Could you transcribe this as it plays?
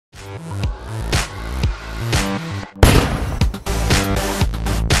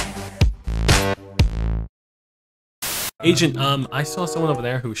Agent, I saw someone over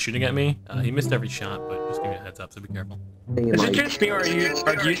there who was shooting at me. He missed every shot, but just give me a heads up, so be careful. Is it just me, or you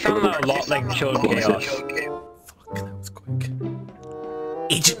sound a lot like Chilledchaos? Fuck, that was quick.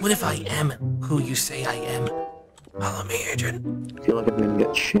 Agent, what if I am who you say I am? Follow me, Agent. I feel like I'm gonna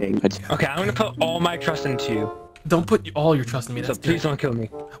get shanked. Okay, I'm gonna put all my trust into you. Don't put all your trust in me, that's So please don't kill me.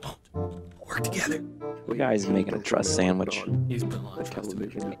 I won't. We'll work together. The guy's making a trust sandwich. He's put a lot of trust in me.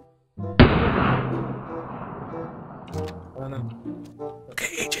 Okay,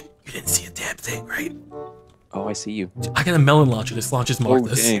 Agent, you didn't see a damn thing, right? Oh, I see you. I got a melon launcher. This launches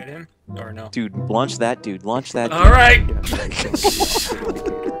Martha's. dang. Get him? Or no? Dude, launch that dude. Launch that dude. Alright!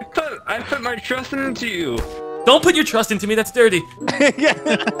 I put my trust into you. Don't put your trust into me, that's dirty.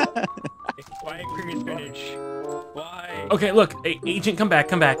 Why creamy spinach? Why? Okay, look, Agent, come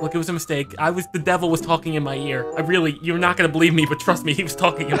back. Look, it was a mistake. The devil was talking in my ear. You're not gonna believe me, but trust me, he was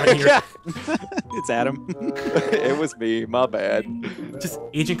talking in my ear. It's Adam. It was me, my bad. Just,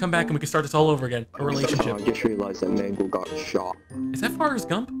 Agent, come back and we can start this all over again. A relationship. I just realized that Mangle got shot. Is that Forrest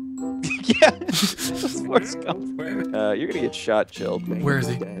Gump? Yeah. That's Forrest Gump. You're gonna get shot, Chilled. Where is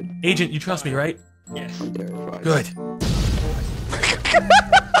he? Dead. Agent, you trust me, right? Yes. I'm terrified. Good.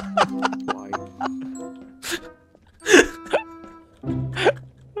 Why?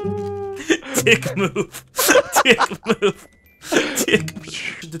 Dick move. Dick move. Dick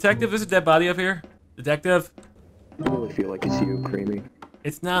move. Detective, there's a dead body up here. Detective? I really feel like it's you, Creamy.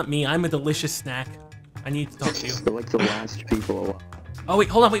 It's not me. I'm a delicious snack. I need to talk to you. You're like the last people alive. Oh, wait,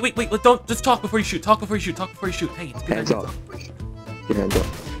 hold on. Wait. Don't. Just talk before you shoot. Talk before you shoot. Hey, it's good. Hands up. Your hands up.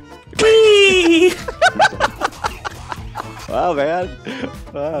 Whee! Wow, man.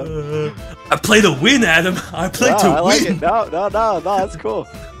 Wow. I play to win, Adam. I play to I like win. it. No, that's cool.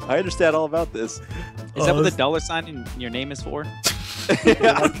 I understand all about this. Is that what the dollar sign in your name is for?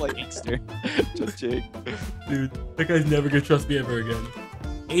 Yeah. I'm like gangster. Just check. Dude, that guy's never gonna trust me ever again.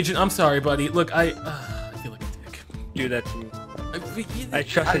 Agent, I'm sorry, buddy. Look, I feel like a dick. Do that to me. I I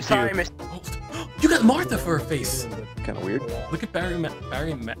trusted you. You got Martha for a face. Kind of weird. Look at Barry Melano.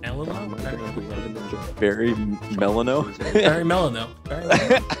 Barry Melano. Barry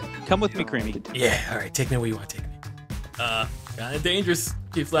Melano. Come with me, Creamy. Yeah, all right. Take me where you want to take me. Kind of dangerous,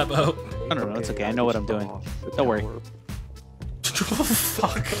 Chief Flappo. No, it's okay. I know what I'm doing. Don't worry. Oh,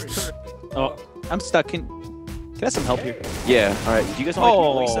 fuck. Oh, I'm stuck. Can I have some help here? Yeah. All right. Do you guys want to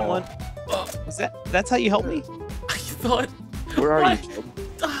release someone? That's how you help me? I thought. Where are What? you?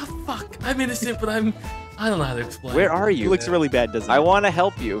 Ah, fuck. I'm innocent, but I don't know how to explain. Where are He you? looks really bad, doesn't he? I want to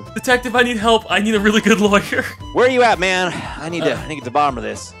help you. Detective, I need help. I need a really good lawyer. Where are you at, man? I need to get to the bottom of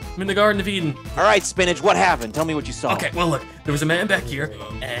this. I'm in the Garden of Eden. All right, Spinach. What happened? Tell me what you saw. Okay, well, look. There was a man back here,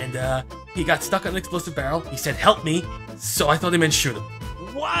 and he got stuck on an explosive barrel. He said, help me. So I thought he meant shoot him.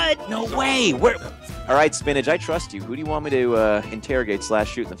 What? No way. Where? All right, Spinach. I trust you. Who do you want me to interrogate /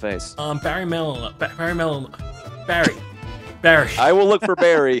 shoot in the face? Barry Melon. Barry. I will look for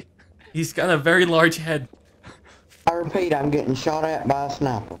Barry. He's got a very large head. I repeat, I'm getting shot at by a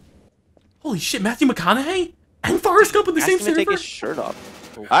sniper. Holy shit, Matthew McConaughey? And Forrest Gump in the Ask same him to take server? his shirt off.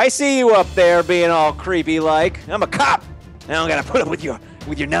 I see you up there being all creepy like. I'm a cop. I don't gotta put up with your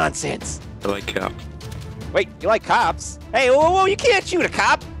nonsense. I like cops. Wait, you like cops? Hey, whoa, you can't shoot a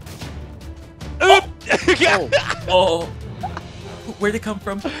cop. Oop! Oh. Where'd it come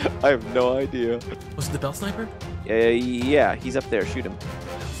from? I have no idea. Was it the bell sniper? Yeah, he's up there. Shoot him.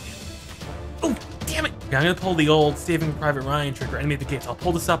 Oh, damn it! Yeah, I'm gonna pull the old Saving Private Ryan trick or Enemy of the Gates. I'll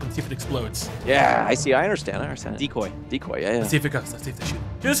pull this up and see if it explodes. Yeah, I see. I understand. Decoy. Decoy, yeah. Let's see if it goes. Let's see if they shoot.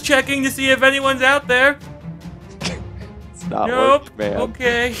 Just checking to see if anyone's out there. It's not Nope. working, man.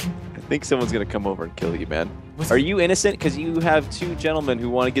 Okay. I think someone's gonna come over and kill you, man. Are you innocent? Because you have two gentlemen who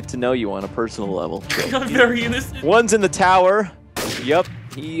want to get to know you on a personal level. I'm very innocent. One's in the tower. Yep,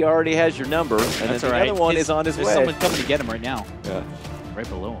 he already has your number. And then That's the all right. other one is on his There's way. someone coming to get him right now. Yeah. Right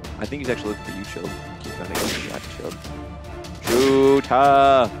below him. I think he's actually looking for you, Chilled. I think he's shot, Chilled. Shoot!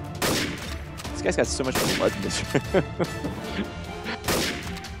 This guy's got so much blood in this.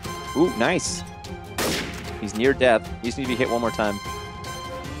 Ooh, nice. He's near death. He just needs to be hit one more time.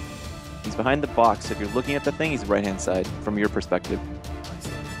 He's behind the box. If you're looking at the thing, he's right-hand side from your perspective.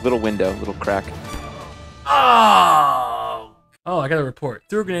 Little window, little crack. Oh! Oh, I got a report.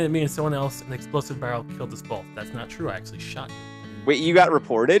 Threw a grenade at me and someone else, and an explosive barrel killed us both. That's not true. I actually shot you. Wait, you got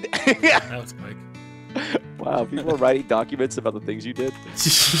reported? That was quick. Wow, people are writing documents about the things you did.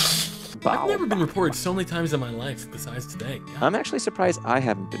 I've never been reported so many times in my life besides today. God. I'm actually surprised I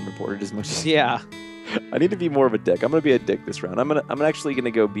haven't been reported as much as Yeah. I need to be more of a dick. I'm gonna be a dick this round. I'm actually gonna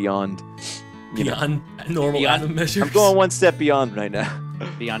go beyond. You know, Beyond normal Beyond- Adam measures. I'm going one step beyond right now.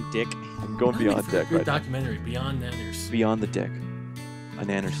 Beyond dick. I'm Going I'm waiting beyond for deck your right now. documentary, Beyond Nanners. Beyond the deck. A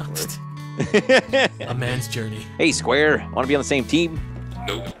nanner story. A man's journey. Hey, Square. Want to be on the same team?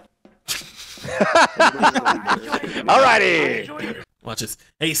 Nope. Alrighty. Watch this.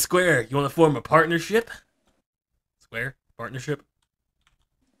 Hey, Square, you want to form a partnership? Square? Partnership?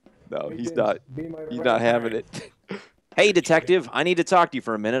 No, he's not. He's not having it. Hey, detective. I need to talk to you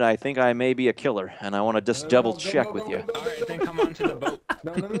for a minute. I think I may be a killer, and I want to just double check with you. Alright, then come on to the boat.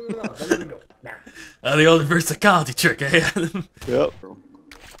 The old reverse psychology trick, eh? Yep.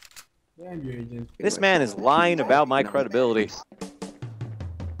 This man is lying about my credibility.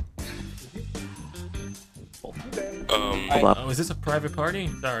 Hold on. Oh, is this a private party?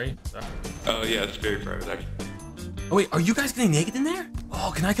 Sorry. Oh yeah, it's very private actually. Oh wait, are you guys getting naked in there?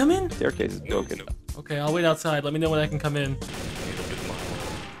 Oh, can I come in? Staircase is broken. Okay, I'll wait outside. Let me know when I can come in.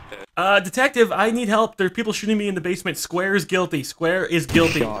 Detective, I need help. There are people shooting me in the basement. Square is guilty. Square is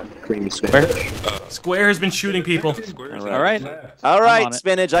guilty. God, creamy Square. Square has been shooting people. All right. All on right, it.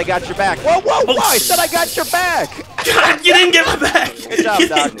 Spinach, I got your back. Whoa, whoa, whoa! I said I got your back. God, you didn't get my back. Good job, You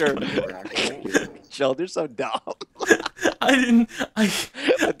Doctor. Doctor. Sheldon, you're so dumb. I didn't.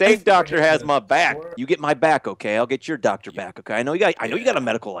 The Dave Doctor has my back. You get my back, okay? I'll get your doctor back, okay? I know you got a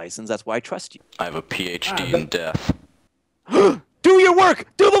medical license. That's why I trust you. I have a PhD in death. Do your work.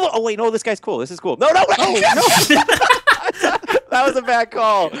 Do the. Oh wait, no, this guy's cool. This is cool. No, no, wait. Oh, no. That was a bad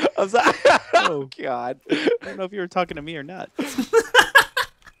call. I'm sorry. Oh God. I don't know if you were talking to me or not.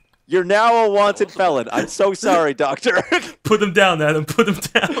 You're now a wanted felon. I'm so sorry, Doctor. Put him down, Adam. Put him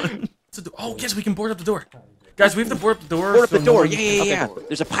down. Oh yes, we can board up the door. Guys, we have to board up the door. Board up the door. Yeah.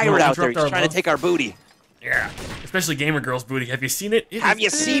 There's a pirate No, out there. interrupt He's our trying to love. take our booty. Yeah. Especially gamer girls' booty. Have you seen it? Have you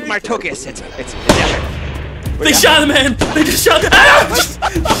seen my tuchus? It's They shot a man! They just shot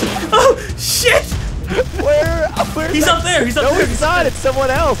Oh, shit! Where? He's up there! He's up No, there! it's not. It's someone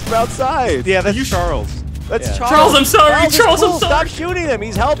else from outside. Yeah, that's Charles. That's Yeah. Charles. Charles, I'm sorry! is Charles, I'm cool. sorry! Stop shooting him.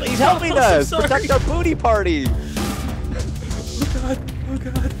 He's helping I'm us. sorry. Protect our booty party. Oh god, oh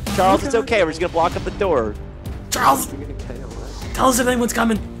god. Charles, Oh, it's God. okay. We're just gonna block up the door. Charles! Tell us if anyone's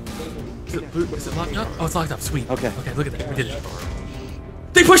coming. Is it locked up? Oh, it's locked up. Sweet. Okay. Okay, look at that. We did it.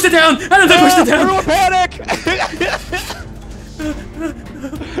 They pushed it down! Adam, they pushed it down! Everyone panic!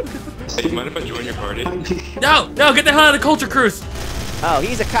 Hey, you mind if I join your party? No! No, get the hell out of the culture cruise! Oh,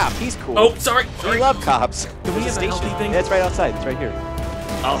 he's a cop. He's cool. Oh, sorry. We Sorry. love cops. Do we There's have a healthy thing? Yeah, it's right outside. It's right here.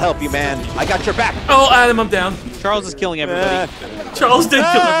 I'll help you, man. I got your back. Oh, Adam, I'm down. Charles is killing everybody. Charles did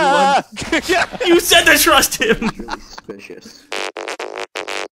kill everyone. You said to trust him! Really suspicious.